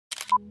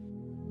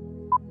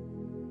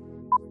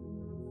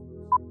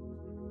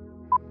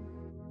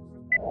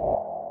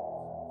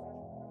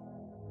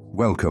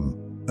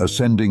Welcome,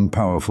 ascending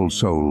powerful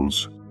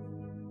souls.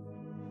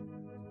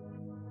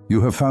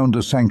 You have found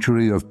a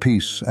sanctuary of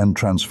peace and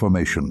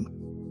transformation.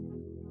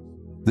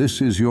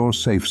 This is your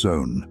safe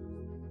zone,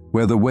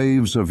 where the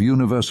waves of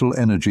universal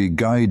energy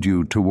guide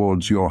you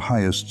towards your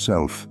highest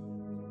self.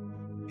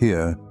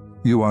 Here,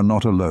 you are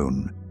not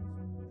alone.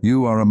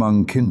 You are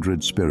among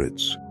kindred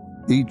spirits,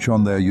 each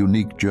on their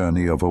unique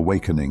journey of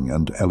awakening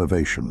and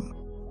elevation.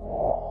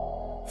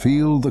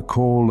 Feel the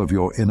call of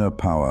your inner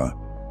power,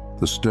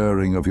 the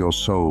stirring of your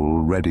soul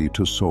ready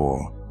to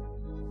soar.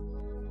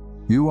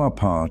 You are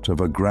part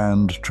of a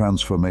grand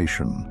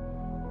transformation,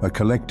 a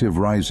collective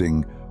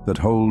rising that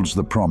holds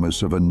the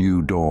promise of a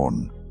new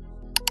dawn.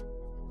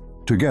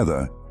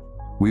 Together,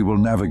 we will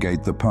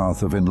navigate the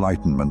path of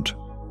enlightenment,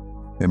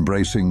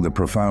 embracing the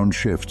profound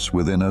shifts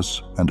within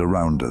us and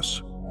around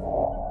us.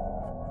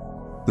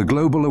 The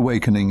global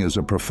awakening is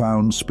a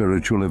profound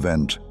spiritual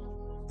event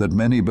that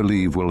many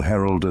believe will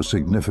herald a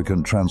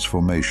significant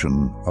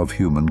transformation of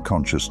human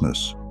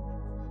consciousness.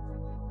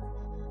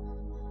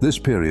 This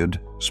period,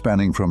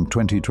 spanning from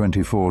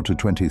 2024 to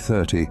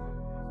 2030,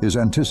 is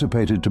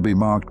anticipated to be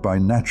marked by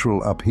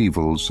natural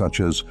upheavals such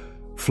as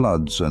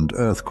floods and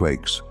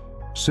earthquakes,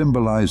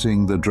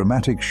 symbolizing the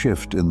dramatic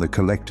shift in the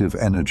collective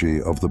energy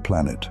of the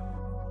planet.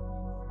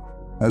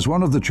 As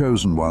one of the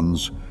chosen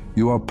ones,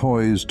 you are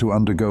poised to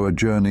undergo a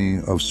journey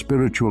of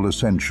spiritual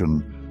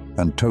ascension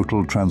and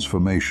total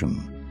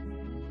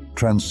transformation,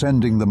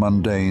 transcending the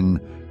mundane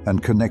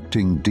and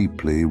connecting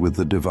deeply with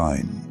the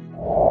divine.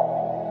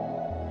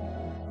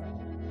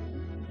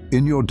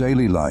 In your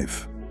daily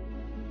life,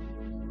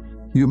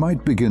 you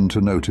might begin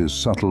to notice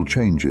subtle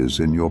changes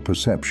in your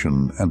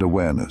perception and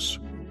awareness.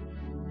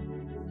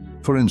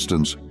 For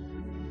instance,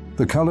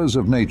 the colors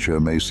of nature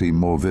may seem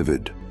more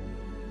vivid,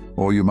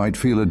 or you might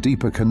feel a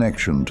deeper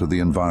connection to the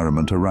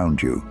environment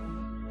around you.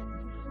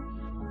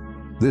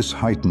 This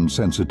heightened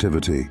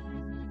sensitivity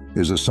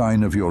is a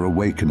sign of your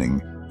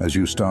awakening as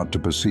you start to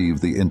perceive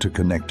the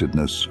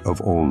interconnectedness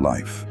of all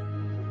life.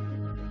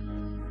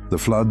 The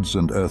floods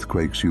and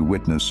earthquakes you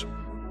witness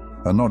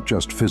are not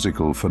just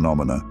physical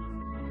phenomena.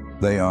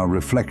 They are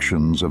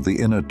reflections of the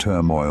inner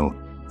turmoil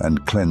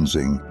and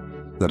cleansing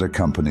that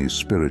accompanies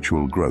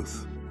spiritual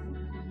growth.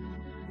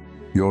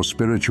 Your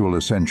spiritual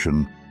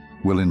ascension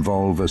will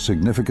involve a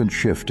significant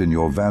shift in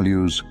your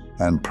values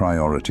and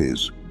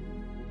priorities.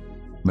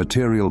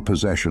 Material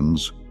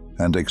possessions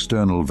and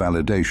external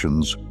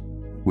validations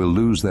will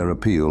lose their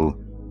appeal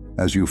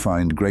as you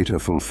find greater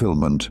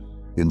fulfillment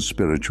in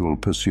spiritual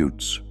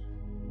pursuits.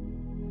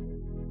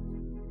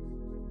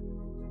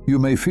 You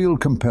may feel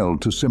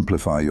compelled to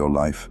simplify your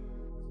life,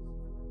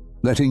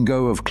 letting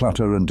go of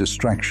clutter and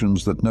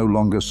distractions that no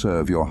longer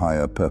serve your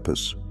higher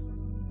purpose.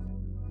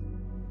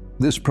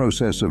 This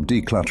process of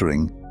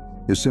decluttering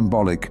is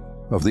symbolic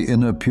of the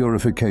inner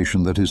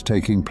purification that is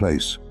taking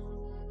place,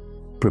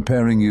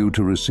 preparing you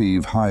to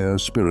receive higher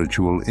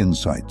spiritual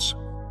insights.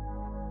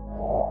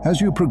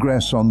 As you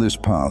progress on this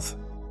path,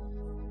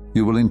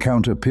 you will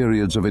encounter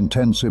periods of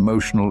intense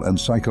emotional and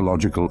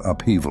psychological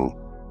upheaval.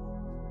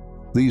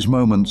 These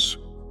moments,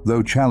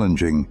 though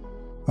challenging,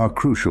 are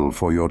crucial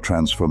for your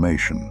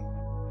transformation.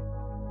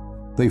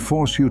 They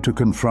force you to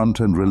confront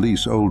and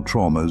release old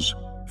traumas,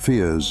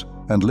 fears,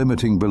 and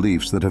limiting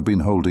beliefs that have been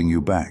holding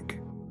you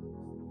back.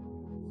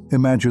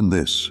 Imagine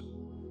this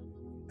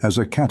as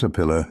a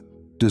caterpillar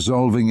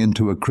dissolving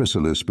into a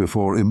chrysalis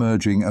before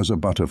emerging as a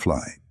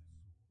butterfly.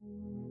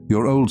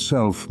 Your old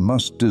self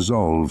must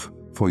dissolve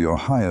for your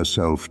higher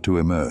self to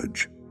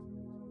emerge.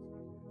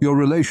 Your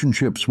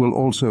relationships will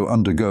also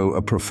undergo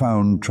a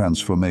profound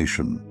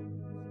transformation.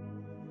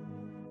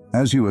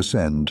 As you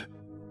ascend,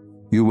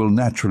 you will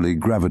naturally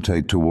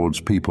gravitate towards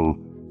people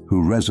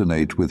who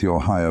resonate with your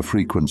higher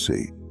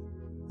frequency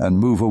and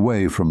move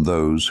away from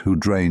those who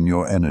drain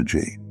your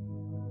energy.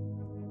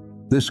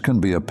 This can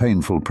be a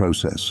painful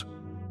process,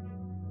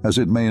 as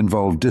it may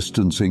involve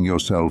distancing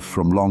yourself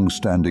from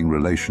long-standing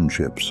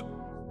relationships.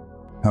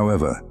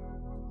 However,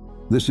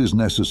 this is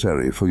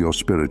necessary for your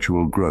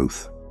spiritual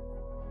growth.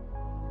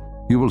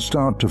 You will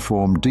start to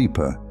form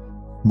deeper,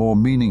 more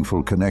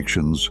meaningful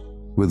connections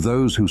with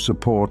those who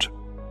support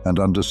and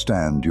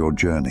understand your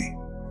journey.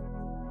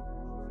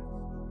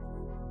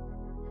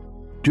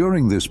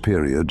 During this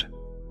period,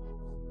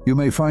 you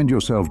may find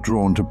yourself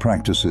drawn to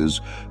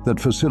practices that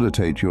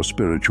facilitate your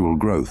spiritual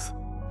growth,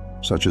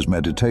 such as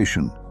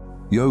meditation,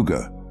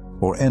 yoga,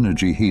 or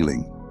energy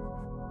healing.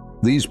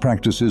 These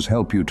practices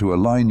help you to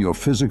align your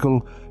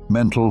physical,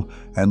 mental,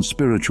 and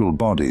spiritual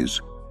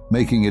bodies,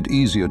 making it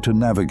easier to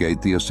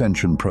navigate the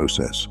ascension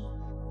process.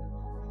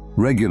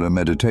 Regular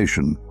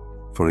meditation,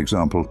 for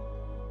example,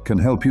 can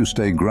help you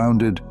stay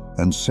grounded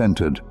and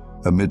centered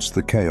amidst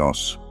the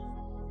chaos,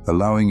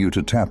 allowing you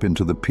to tap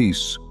into the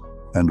peace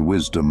and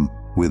wisdom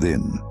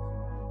within.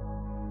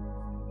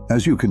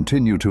 As you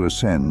continue to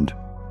ascend,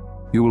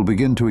 you will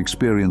begin to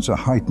experience a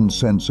heightened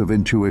sense of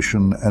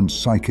intuition and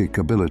psychic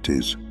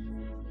abilities.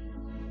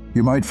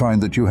 You might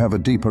find that you have a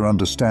deeper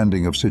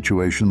understanding of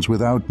situations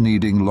without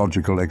needing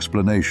logical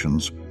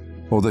explanations,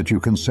 or that you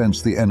can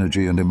sense the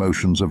energy and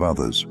emotions of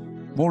others.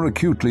 More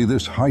acutely,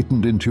 this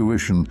heightened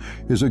intuition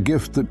is a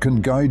gift that can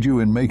guide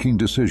you in making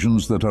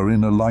decisions that are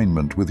in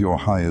alignment with your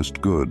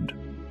highest good.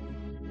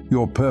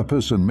 Your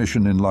purpose and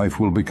mission in life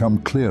will become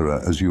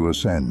clearer as you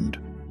ascend.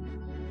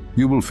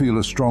 You will feel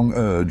a strong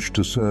urge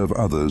to serve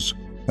others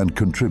and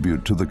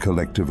contribute to the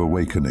collective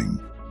awakening.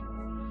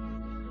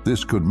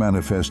 This could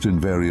manifest in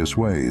various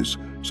ways,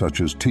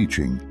 such as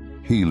teaching,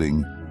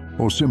 healing,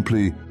 or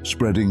simply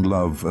spreading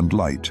love and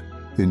light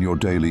in your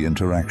daily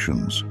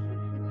interactions.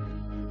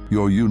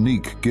 Your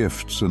unique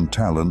gifts and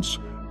talents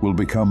will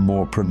become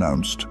more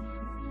pronounced,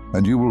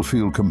 and you will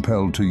feel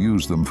compelled to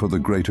use them for the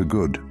greater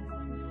good.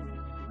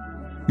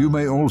 You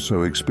may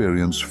also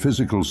experience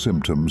physical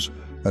symptoms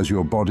as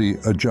your body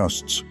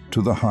adjusts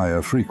to the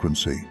higher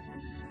frequency.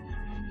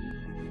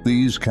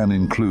 These can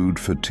include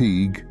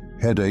fatigue,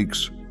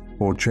 headaches,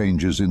 or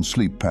changes in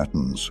sleep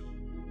patterns.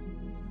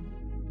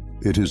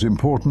 It is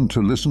important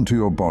to listen to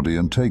your body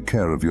and take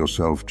care of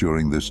yourself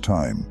during this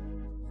time.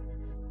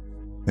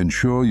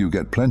 Ensure you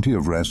get plenty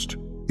of rest,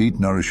 eat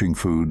nourishing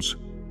foods,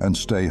 and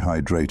stay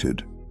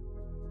hydrated.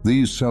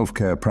 These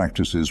self-care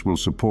practices will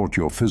support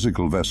your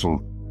physical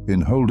vessel in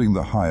holding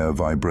the higher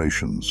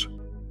vibrations.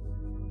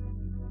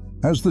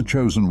 As the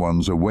chosen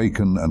ones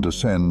awaken and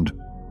ascend,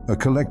 a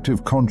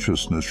collective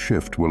consciousness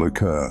shift will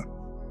occur.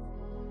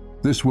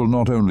 This will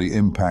not only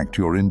impact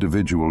your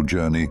individual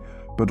journey,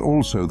 but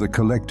also the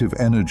collective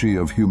energy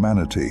of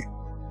humanity.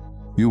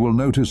 You will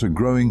notice a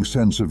growing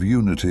sense of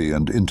unity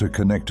and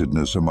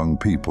interconnectedness among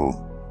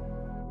people.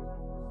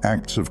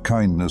 Acts of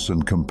kindness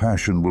and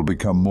compassion will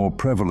become more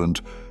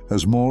prevalent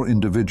as more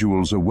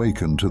individuals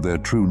awaken to their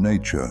true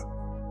nature.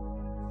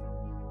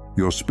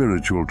 Your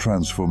spiritual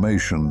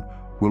transformation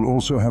will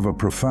also have a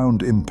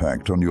profound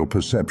impact on your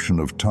perception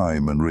of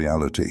time and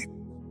reality.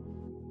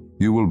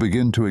 You will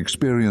begin to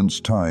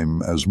experience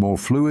time as more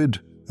fluid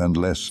and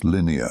less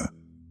linear.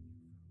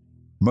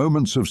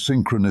 Moments of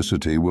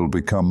synchronicity will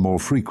become more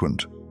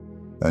frequent,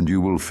 and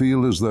you will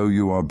feel as though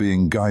you are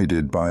being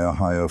guided by a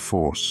higher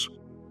force.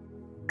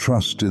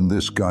 Trust in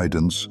this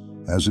guidance,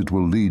 as it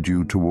will lead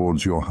you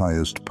towards your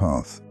highest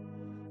path.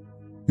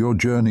 Your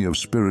journey of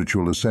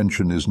spiritual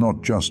ascension is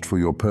not just for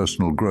your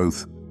personal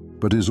growth,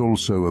 but is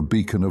also a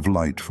beacon of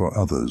light for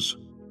others.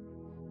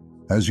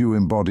 As you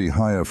embody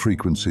higher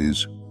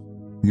frequencies,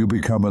 you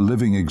become a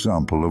living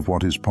example of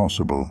what is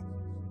possible.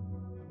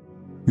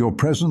 Your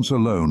presence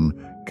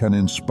alone can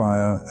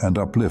inspire and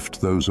uplift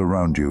those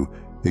around you,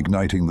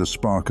 igniting the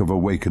spark of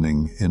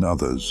awakening in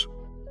others.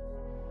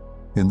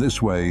 In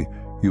this way,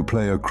 you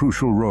play a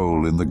crucial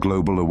role in the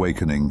global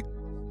awakening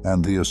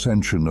and the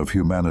ascension of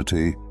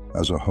humanity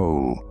as a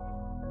whole.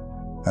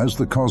 As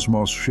the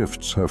cosmos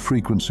shifts her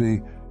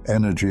frequency,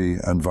 energy,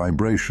 and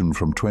vibration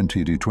from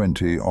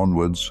 2020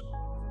 onwards,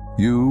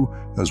 you,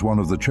 as one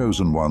of the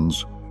chosen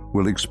ones,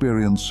 will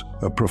experience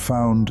a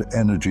profound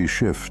energy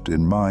shift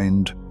in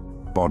mind,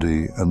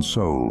 body, and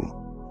soul.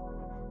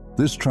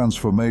 This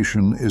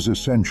transformation is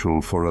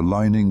essential for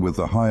aligning with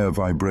the higher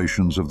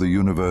vibrations of the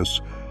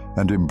universe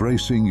and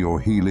embracing your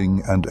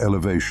healing and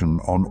elevation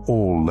on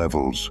all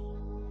levels.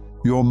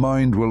 Your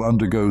mind will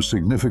undergo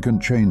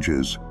significant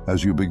changes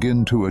as you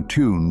begin to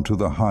attune to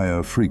the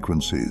higher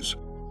frequencies.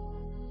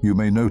 You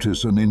may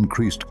notice an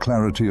increased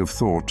clarity of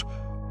thought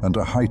and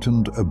a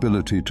heightened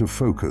ability to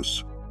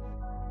focus.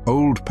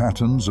 Old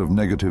patterns of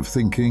negative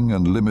thinking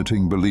and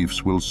limiting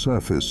beliefs will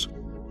surface,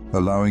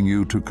 allowing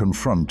you to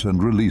confront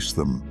and release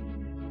them.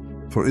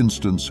 For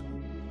instance,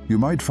 you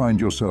might find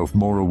yourself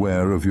more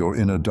aware of your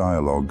inner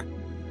dialogue,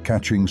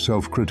 catching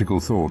self-critical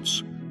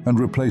thoughts and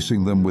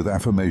replacing them with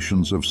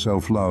affirmations of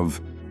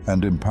self-love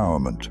and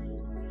empowerment.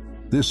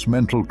 This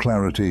mental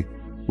clarity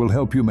will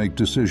help you make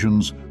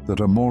decisions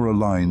that are more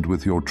aligned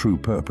with your true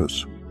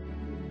purpose.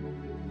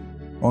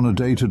 On a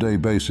day-to-day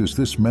basis,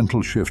 this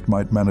mental shift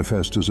might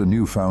manifest as a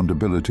newfound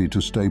ability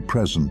to stay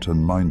present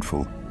and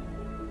mindful.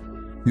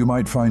 You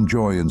might find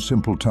joy in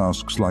simple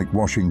tasks like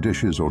washing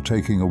dishes or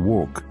taking a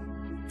walk,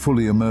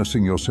 fully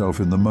immersing yourself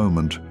in the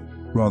moment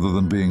rather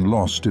than being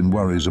lost in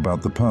worries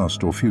about the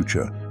past or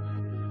future.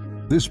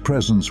 This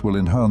presence will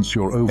enhance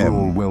your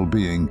overall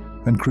well-being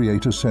and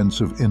create a sense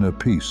of inner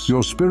peace.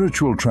 Your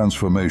spiritual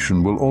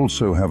transformation will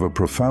also have a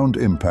profound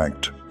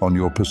impact on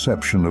your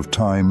perception of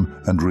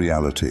time and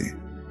reality.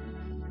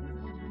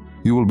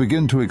 You will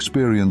begin to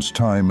experience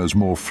time as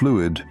more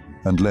fluid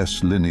and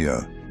less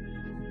linear.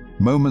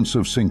 Moments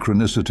of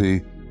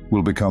synchronicity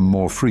will become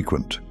more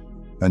frequent,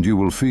 and you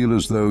will feel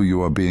as though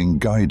you are being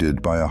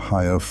guided by a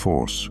higher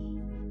force.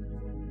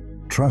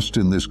 Trust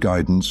in this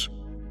guidance,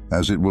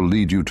 as it will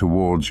lead you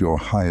towards your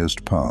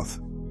highest path.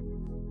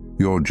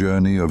 Your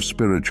journey of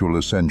spiritual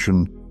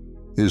ascension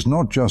is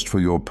not just for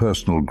your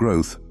personal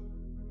growth,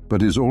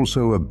 but is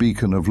also a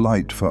beacon of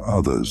light for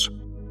others.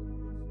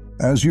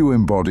 As you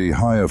embody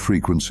higher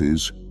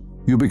frequencies,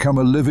 you become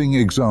a living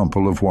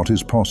example of what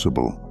is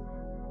possible.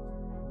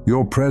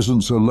 Your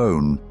presence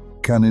alone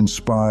can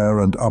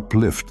inspire and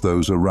uplift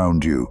those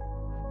around you,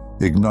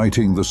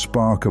 igniting the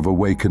spark of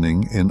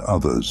awakening in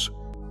others.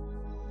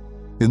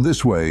 In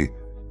this way,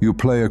 you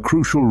play a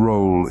crucial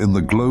role in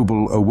the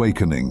global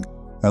awakening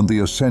and the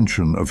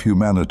ascension of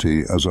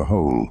humanity as a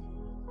whole.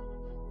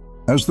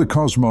 As the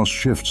cosmos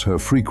shifts her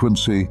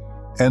frequency,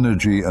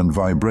 energy and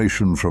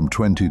vibration from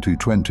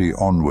 2020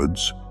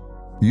 onwards,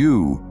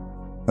 you,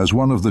 as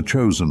one of the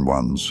chosen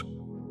ones,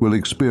 will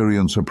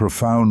experience a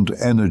profound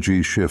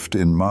energy shift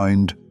in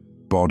mind,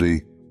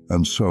 body,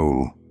 and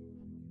soul.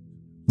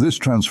 This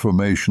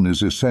transformation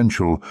is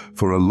essential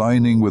for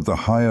aligning with the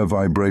higher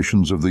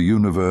vibrations of the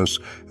universe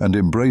and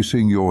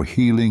embracing your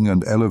healing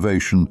and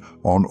elevation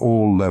on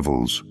all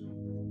levels.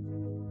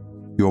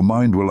 Your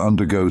mind will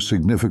undergo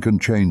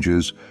significant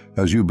changes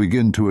as you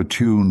begin to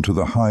attune to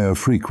the higher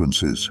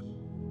frequencies.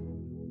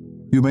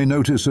 You may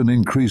notice an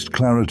increased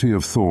clarity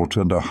of thought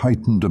and a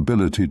heightened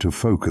ability to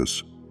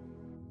focus.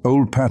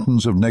 Old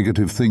patterns of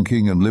negative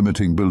thinking and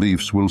limiting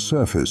beliefs will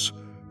surface,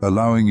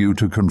 allowing you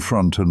to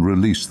confront and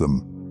release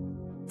them.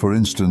 For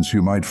instance,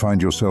 you might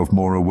find yourself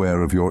more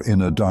aware of your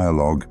inner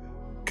dialogue,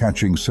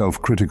 catching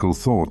self-critical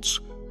thoughts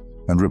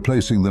and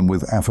replacing them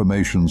with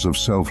affirmations of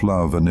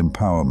self-love and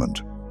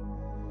empowerment.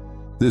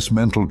 This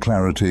mental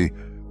clarity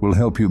will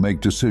help you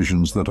make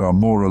decisions that are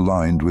more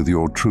aligned with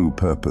your true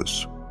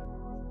purpose.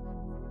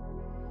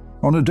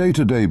 On a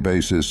day-to-day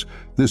basis,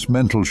 this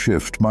mental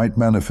shift might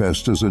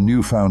manifest as a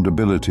newfound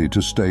ability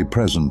to stay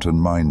present and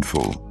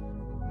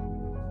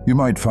mindful. You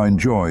might find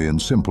joy in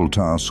simple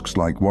tasks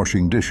like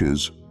washing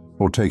dishes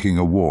or taking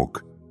a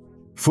walk,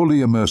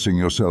 fully immersing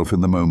yourself in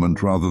the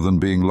moment rather than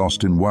being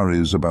lost in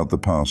worries about the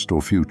past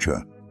or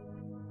future.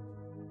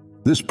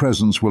 This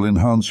presence will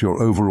enhance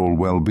your overall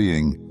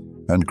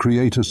well-being and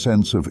create a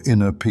sense of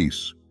inner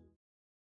peace.